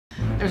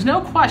There's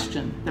no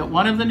question that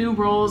one of the new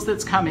rules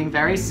that's coming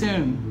very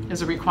soon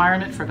is a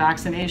requirement for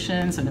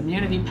vaccinations and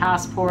immunity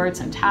passports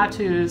and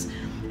tattoos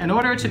in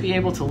order to be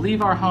able to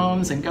leave our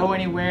homes and go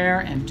anywhere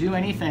and do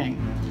anything.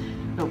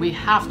 But we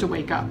have to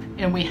wake up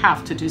and we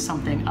have to do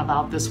something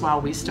about this while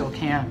we still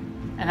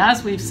can. And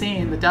as we've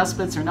seen, the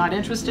despots are not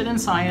interested in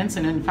science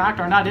and in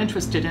fact are not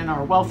interested in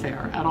our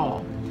welfare at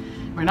all.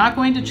 We're not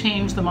going to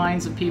change the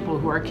minds of people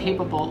who are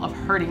capable of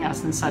hurting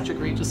us in such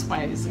egregious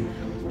ways.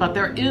 But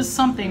there is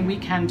something we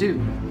can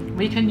do.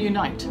 We can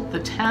unite. The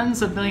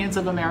tens of millions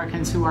of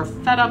Americans who are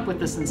fed up with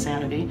this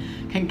insanity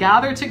can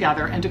gather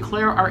together and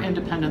declare our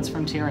independence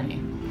from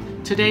tyranny.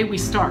 Today we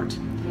start.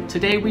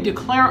 Today we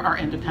declare our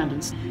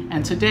independence.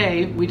 And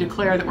today we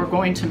declare that we're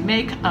going to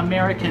make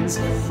Americans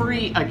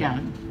free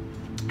again.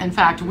 In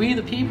fact, we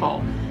the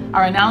people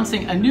are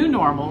announcing a new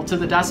normal to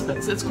the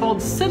despots. It's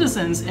called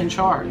citizens in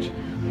charge.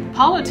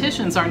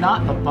 Politicians are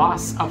not the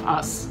boss of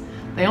us.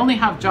 They only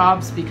have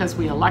jobs because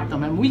we elect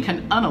them, and we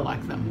can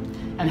unelect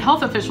them. And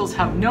health officials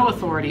have no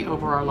authority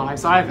over our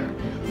lives either.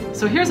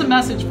 So here's a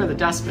message for the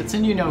despots,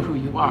 and you know who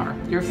you are.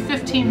 Your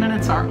 15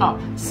 minutes are up.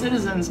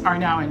 Citizens are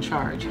now in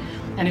charge.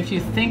 And if you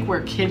think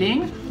we're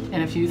kidding,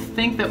 and if you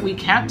think that we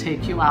can't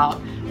take you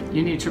out,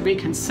 you need to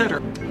reconsider.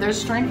 There's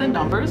strength in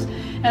numbers,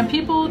 and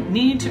people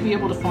need to be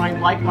able to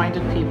find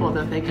like-minded people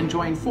that they can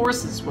join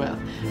forces with,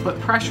 put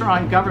pressure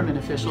on government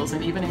officials,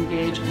 and even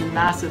engage in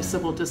massive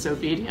civil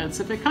disobedience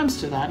if it comes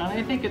to that, and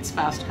I think it's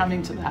fast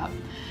coming to that.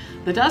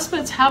 The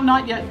despots have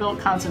not yet built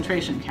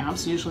concentration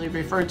camps, usually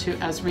referred to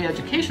as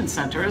re-education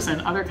centers in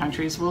other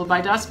countries ruled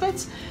by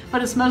despots,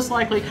 but it's most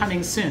likely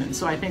coming soon,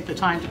 so I think the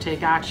time to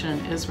take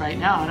action is right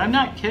now. And I'm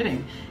not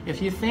kidding.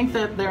 If you think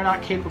that they're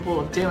not capable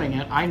of doing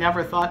it, I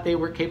never thought they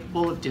were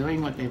capable of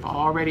doing what they've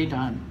already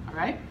done, all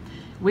right?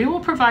 We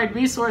will provide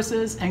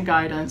resources and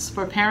guidance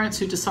for parents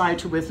who decide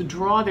to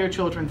withdraw their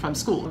children from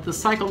school. The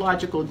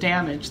psychological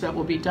damage that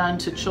will be done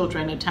to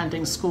children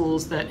attending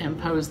schools that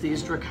impose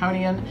these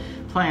draconian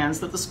plans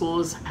that the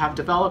schools have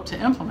developed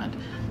to implement.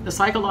 The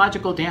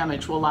psychological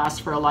damage will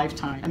last for a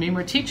lifetime. I mean,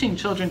 we're teaching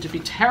children to be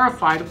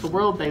terrified of the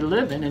world they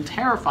live in and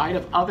terrified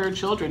of other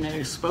children and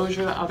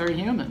exposure to other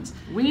humans.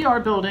 We are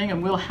building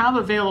and will have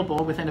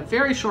available within a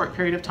very short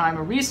period of time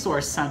a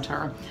resource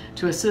center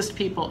to assist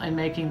people in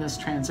making this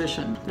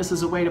transition. This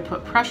is a way to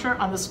put pressure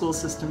on the school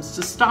systems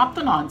to stop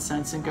the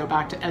nonsense and go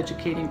back to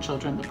educating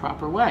children the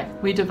proper way.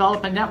 We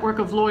develop a network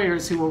of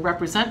lawyers who will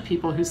represent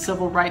people whose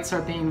civil rights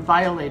are being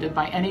violated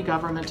by any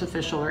government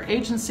official or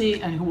agency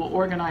and who will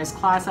organize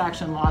class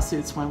action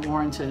lawsuits when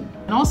warranted,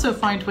 and also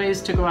find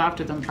ways to go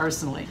after them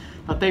personally.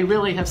 But they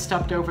really have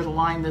stepped over the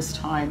line this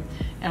time,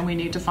 and we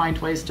need to find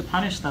ways to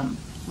punish them.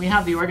 We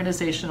have the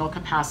organizational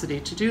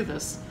capacity to do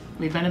this.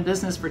 We've been in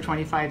business for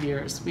 25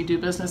 years. We do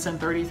business in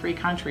 33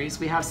 countries.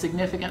 We have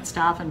significant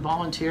staff and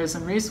volunteers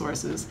and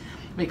resources.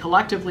 We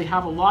collectively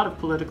have a lot of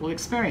political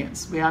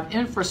experience. We have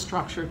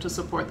infrastructure to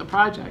support the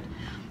project.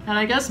 And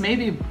I guess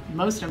maybe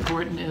most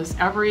important is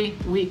every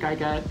week I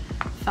get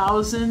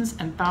thousands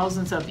and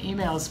thousands of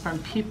emails from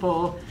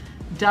people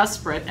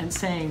desperate and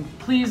saying,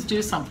 please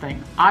do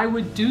something. I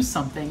would do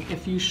something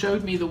if you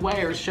showed me the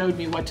way or showed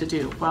me what to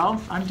do.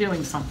 Well, I'm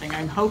doing something.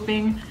 I'm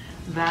hoping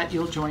that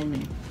you'll join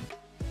me.